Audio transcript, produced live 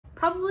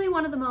probably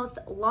one of the most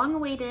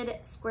long-awaited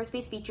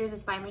Squarespace features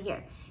is finally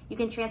here. You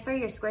can transfer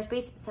your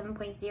Squarespace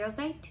 7.0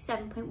 site to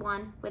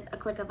 7.1 with a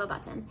click of a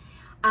button.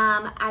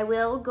 I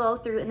will go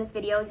through in this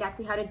video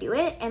exactly how to do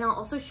it, and I'll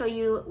also show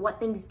you what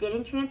things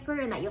didn't transfer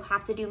and that you'll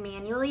have to do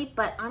manually,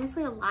 but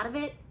honestly, a lot of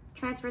it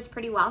transfers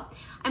pretty well.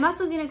 I'm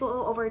also gonna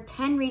go over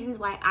 10 reasons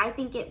why I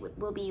think it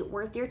will be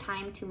worth your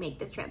time to make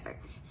this transfer.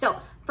 So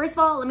first of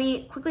all, let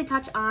me quickly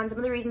touch on some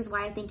of the reasons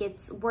why I think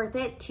it's worth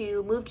it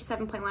to move to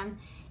 7.1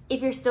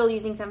 if you're still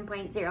using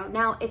 7.0.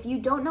 Now, if you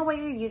don't know what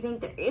you're using,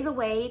 there is a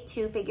way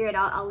to figure it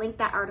out. I'll link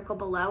that article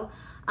below.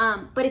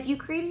 But if you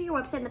created your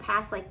website in the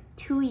past like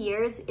 2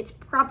 years, it's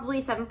probably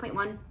a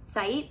 7.1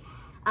 site.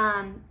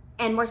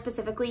 And more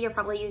specifically, you're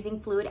probably using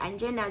Fluid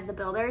Engine as the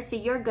builder, so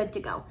you're good to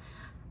go.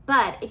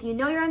 But if you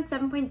know you're on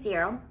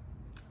 7.0,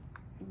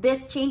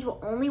 this change will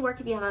only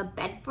work if you have a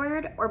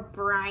Bedford or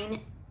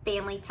Brine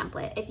family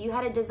template. If you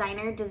had a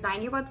designer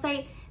design your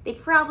website, they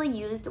probably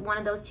used one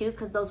of those two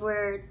because those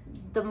were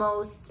the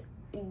most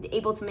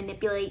able to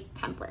manipulate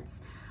templates.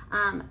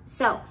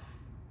 So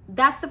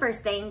that's the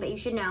first thing that you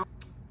should know.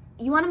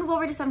 You want to move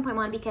over to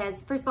 7.1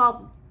 because, first of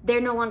all, they're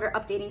no longer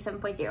updating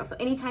 7.0. So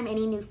anytime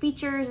any new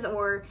features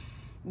or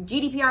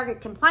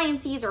GDPR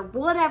compliances or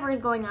whatever is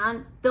going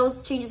on,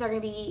 those changes are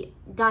going to be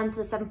done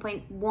to the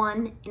 7.1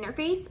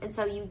 interface. And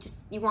so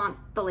you want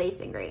the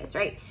latest and greatest,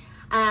 right?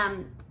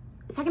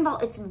 Second of all,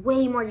 it's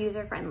way more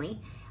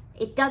user-friendly.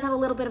 It does have a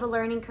little bit of a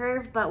learning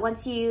curve, but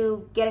once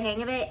you get a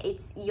hang of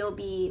it, you'll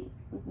be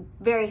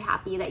very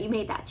happy that you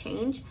made that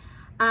change.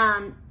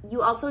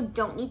 You also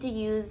don't need to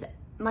use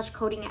much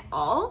coding at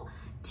all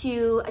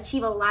to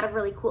achieve a lot of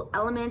really cool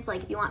elements.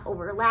 Like if you want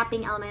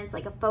overlapping elements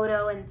like a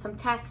photo and some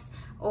text,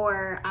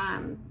 or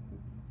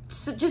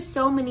just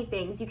so many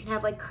things. You can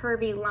have like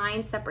curvy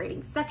lines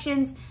separating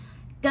sections.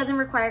 Doesn't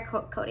require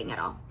coding at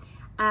all.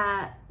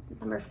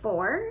 Number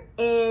 4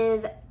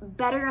 is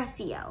better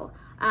SEO,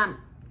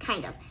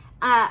 kind of.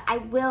 I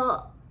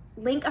will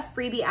link a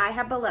freebie I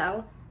have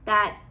below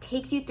that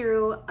takes you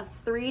through a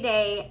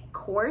 3-day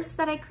course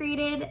that I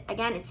created.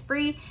 Again, it's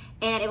free,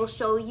 and it will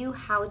show you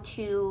how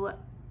to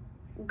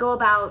go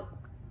about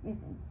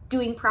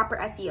doing proper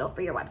SEO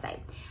for your website.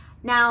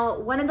 Now,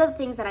 one of the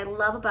things that I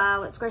love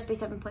about Squarespace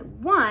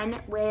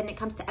 7.1 when it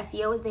comes to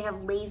SEO is they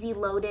have lazy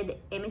loaded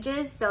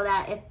images, so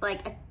that if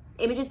like an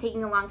image is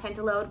taking a long time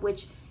to load,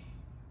 which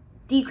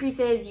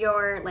decreases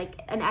your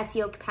like an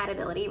SEO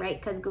compatibility, right?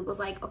 Because Google's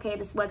like, okay,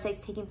 this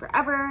website's taking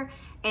forever,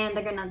 and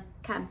they're gonna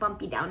kind of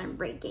bump you down in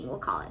ranking, we'll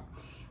call it.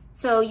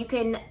 So you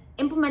can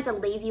implement a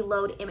lazy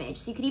load image.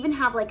 So you could even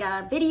have like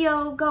a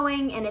video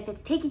going, and if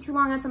it's taking too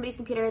long on somebody's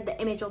computer, the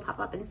image will pop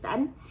up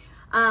instead.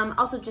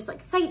 Also just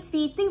like site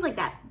speed, things like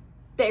that.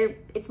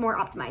 It's more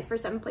optimized for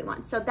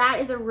 7.1. So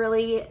that is a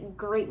really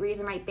great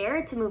reason right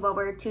there to move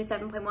over to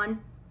 7.1.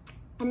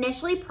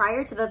 Initially,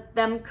 prior to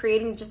them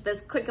creating just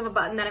this click of a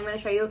button that I'm going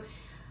to show you,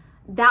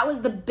 that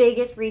was the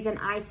biggest reason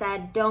I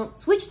said don't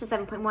switch to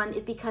 7.1,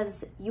 is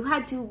because you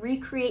had to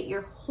recreate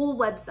your whole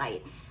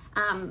website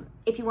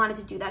if you wanted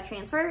to do that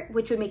transfer,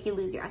 which would make you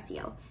lose your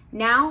SEO.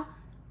 Now,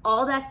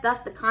 all that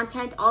stuff, the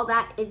content, all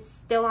that is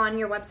still on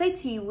your website,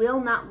 so you will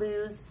not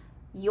lose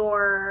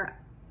your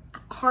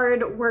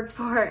hard worked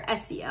for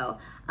SEO.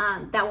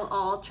 That will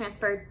all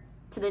transfer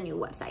to the new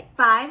website.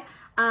 5,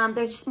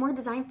 there's just more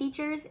design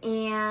features,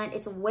 and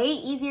it's way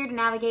easier to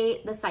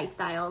navigate the site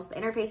styles. The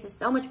interface is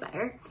so much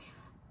better.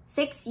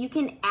 6, you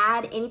can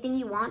add anything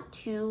you want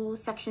to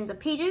sections of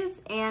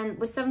pages, and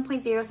with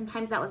 7.0,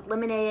 sometimes that was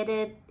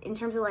limited in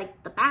terms of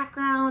like the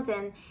backgrounds,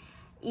 and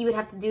you would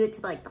have to do it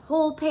to like the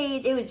whole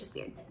page. It was just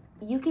weird.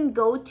 You can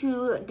go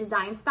to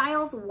design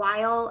styles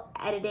while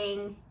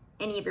editing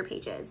any of your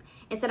pages.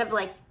 Instead of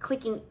like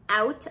clicking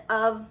out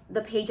of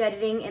the page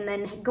editing and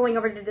then going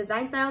over to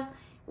design styles,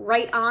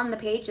 right on the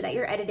page that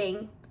you're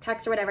editing,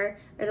 text or whatever,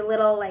 there's a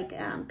little like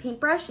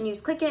paintbrush, and you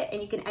just click it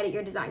and you can edit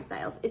your design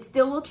styles. It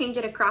still will change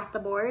it across the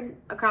board,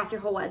 across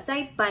your whole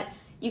website, but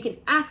you can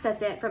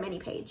access it from any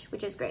page,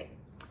 which is great.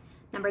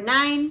 Number 9,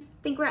 I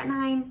think we're at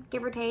 9,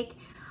 give or take.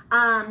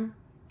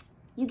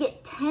 You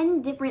get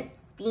 10 different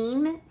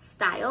theme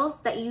styles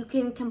that you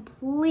can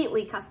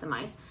completely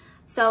customize.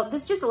 So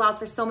this just allows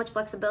for so much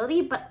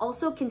flexibility, but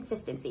also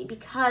consistency,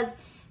 because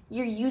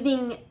you're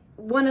using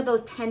one of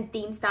those 10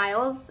 theme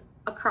styles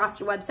across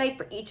your website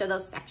for each of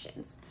those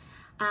sections.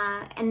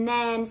 And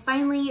then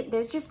finally,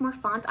 there's just more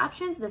font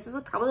options. This is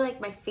probably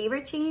like my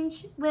favorite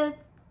change with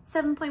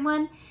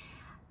 7.1.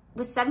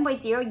 With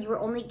 7.0, you were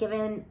only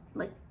given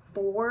like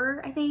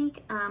 4, I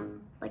think,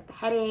 like the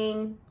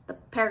heading, the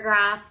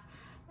paragraph,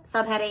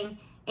 subheading.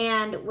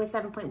 And with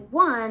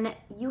 7.1,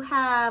 you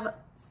have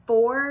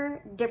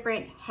 4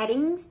 different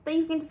headings that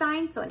you can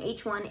design. So an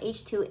H1,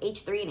 H2,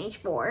 H3, and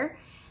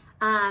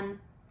H4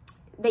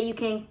 that you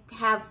can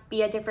have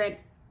be a different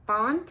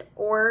font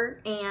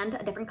and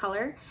a different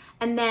color.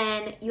 And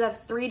then you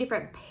have 3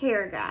 different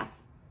paragraph,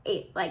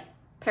 like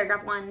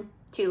paragraph 1,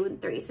 2,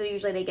 and 3. So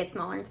usually they get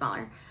smaller and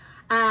smaller.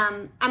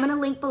 I'm gonna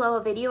link below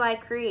a video I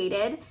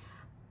created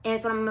and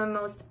it's one of my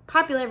most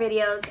popular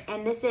videos,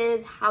 and this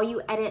is how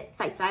you edit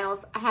site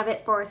styles. I have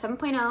it for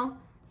 7.0,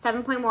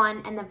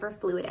 7.1, and then for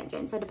Fluid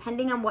Engine. So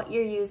depending on what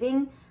you're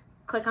using,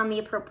 click on the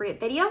appropriate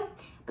video,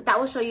 but that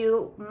will show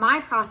you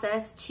my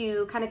process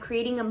to kind of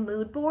creating a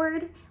mood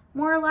board,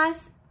 more or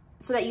less,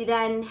 so that you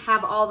then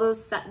have all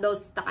those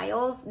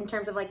styles in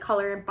terms of like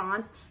color and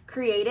fonts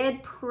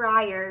created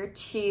prior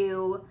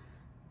to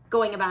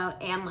going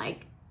about and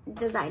like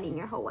designing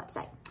your whole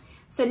website.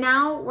 So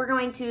now we're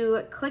going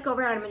to click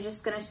over, and I'm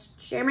just gonna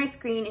share my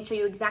screen and show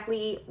you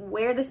exactly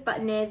where this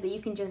button is that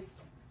you can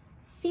just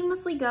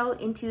seamlessly go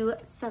into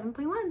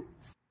 7.1.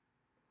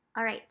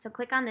 All right, so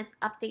click on this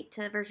update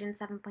to version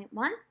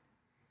 7.1.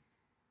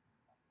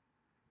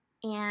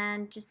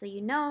 And just so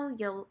you know,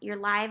 your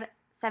live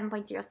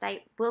 7.0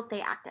 site will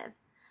stay active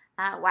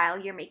while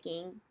you're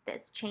making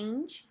this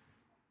change.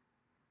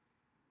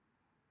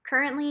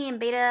 Currently in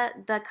beta,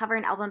 the cover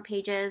and album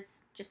pages,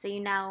 just so you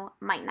know,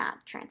 might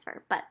not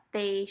transfer, but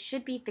they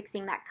should be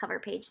fixing that cover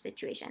page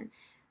situation.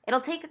 It'll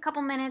take a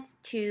couple minutes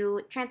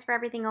to transfer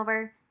everything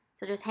over,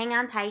 so just hang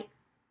on tight.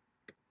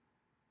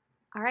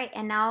 All right,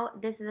 and now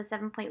this is a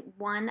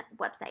 7.1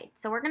 website.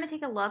 So we're gonna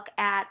take a look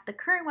at the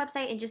current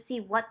website and just see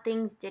what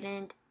things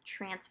didn't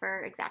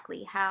transfer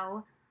exactly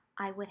how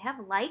I would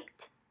have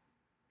liked.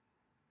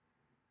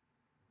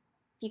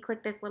 If you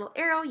click this little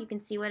arrow, you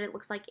can see what it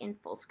looks like in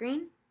full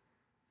screen.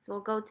 So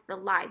we'll go to the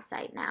live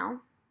site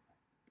now.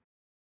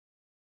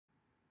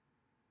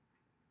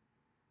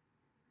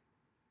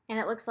 And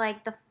it looks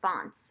like the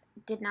fonts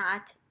did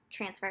not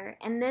transfer.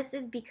 And this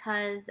is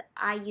because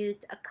I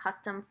used a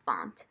custom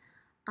font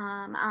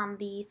on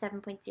the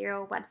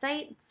 7.0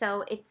 website.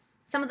 So it's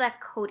some of that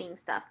coding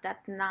stuff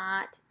that's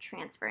not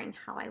transferring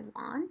how I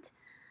want.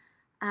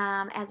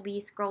 As we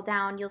scroll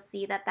down, you'll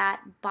see that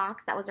that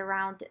box that was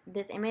around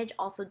this image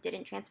also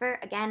didn't transfer.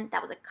 Again,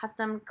 that was a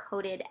custom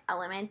coded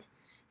element.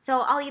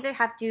 So I'll either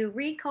have to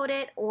recode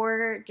it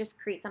or just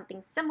create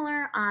something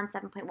similar on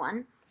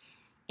 7.1.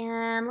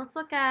 And let's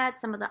look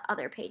at some of the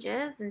other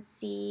pages and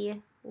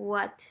see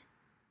what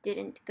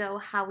didn't go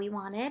how we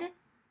wanted.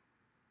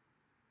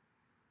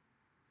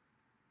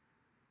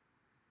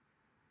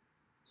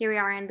 Here we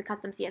are in the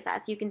custom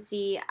CSS. You can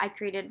see I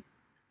created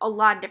a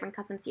lot of different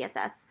custom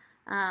CSS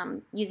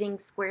using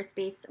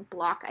Squarespace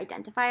block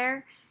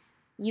identifier.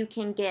 You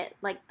can get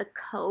like the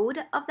code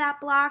of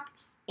that block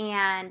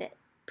and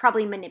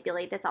probably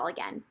manipulate this all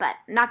again, but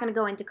I'm not going to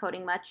go into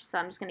coding much, so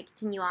I'm just going to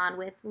continue on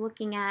with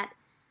looking at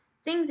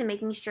things and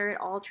making sure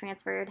it all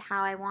transferred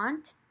how I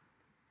want.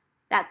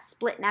 That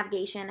split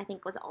navigation I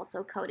think was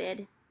also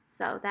coded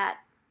so that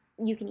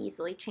you can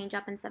easily change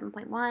up in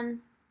 7.1.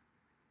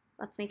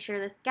 Let's make sure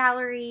this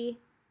gallery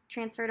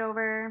transferred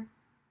over.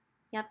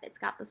 Yep, it's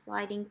got the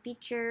sliding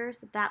feature,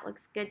 so that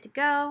looks good to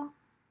go.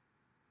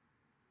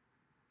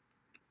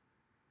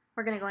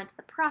 We're going to go into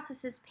the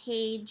processes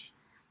page,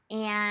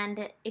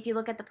 and if you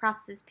look at the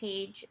processes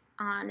page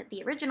on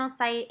the original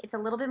site, it's a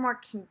little bit more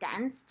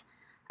condensed.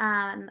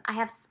 I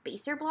have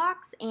spacer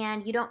blocks,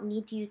 and you don't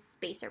need to use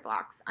spacer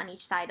blocks on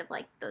each side of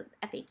like the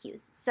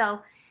FAQs.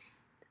 So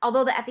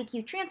although the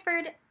FAQ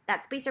transferred,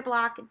 that spacer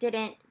block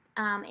didn't.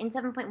 In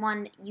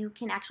 7.1, you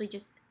can actually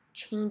just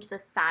change the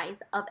size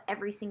of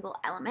every single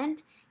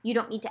element. You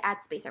don't need to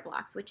add spacer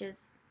blocks, which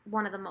is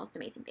one of the most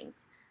amazing things.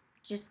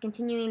 Just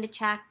continuing to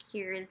check,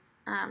 here's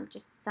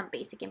just some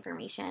basic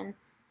information.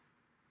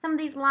 Some of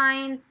these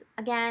lines,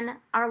 again,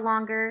 are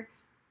longer.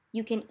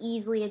 You can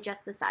easily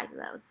adjust the size of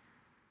those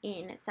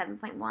in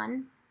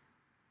 7.1.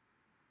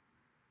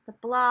 The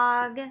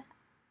blog,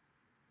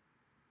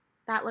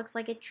 that looks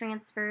like it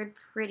transferred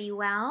pretty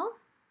well.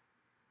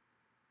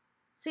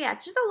 So yeah,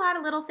 it's just a lot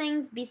of little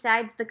things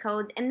besides the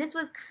code, and this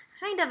was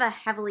kind of a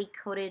heavily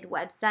coded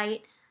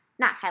website.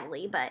 Not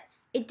heavily, but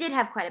it did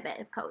have quite a bit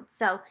of code,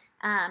 so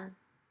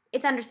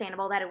it's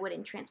understandable that it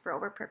wouldn't transfer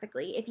over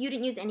perfectly. If you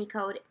didn't use any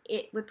code,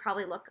 it would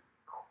probably look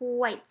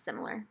quite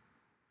similar.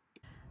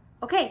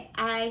 Okay,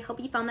 I hope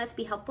you found that to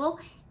be helpful,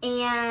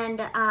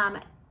 and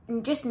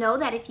just know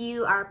that if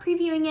you are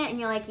previewing it and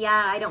you're like,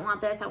 yeah, I don't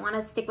want this, I want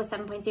to stick with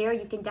 7.0,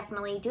 you can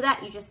definitely do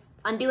that. You just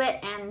undo it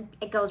and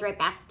it goes right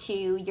back to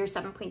your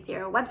 7.0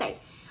 website.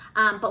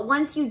 But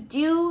once you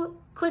do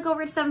click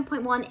over to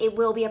 7.1, it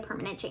will be a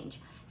permanent change.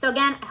 So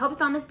again, I hope you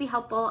found this to be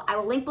helpful. I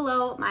will link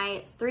below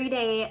my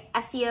 3-day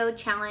SEO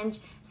challenge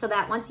so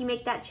that once you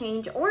make that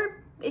change,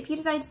 or if you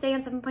decide to stay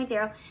on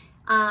 7.0,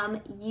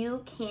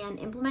 you can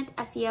implement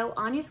SEO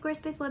on your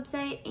Squarespace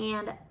website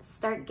and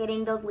start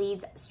getting those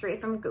leads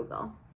straight from Google.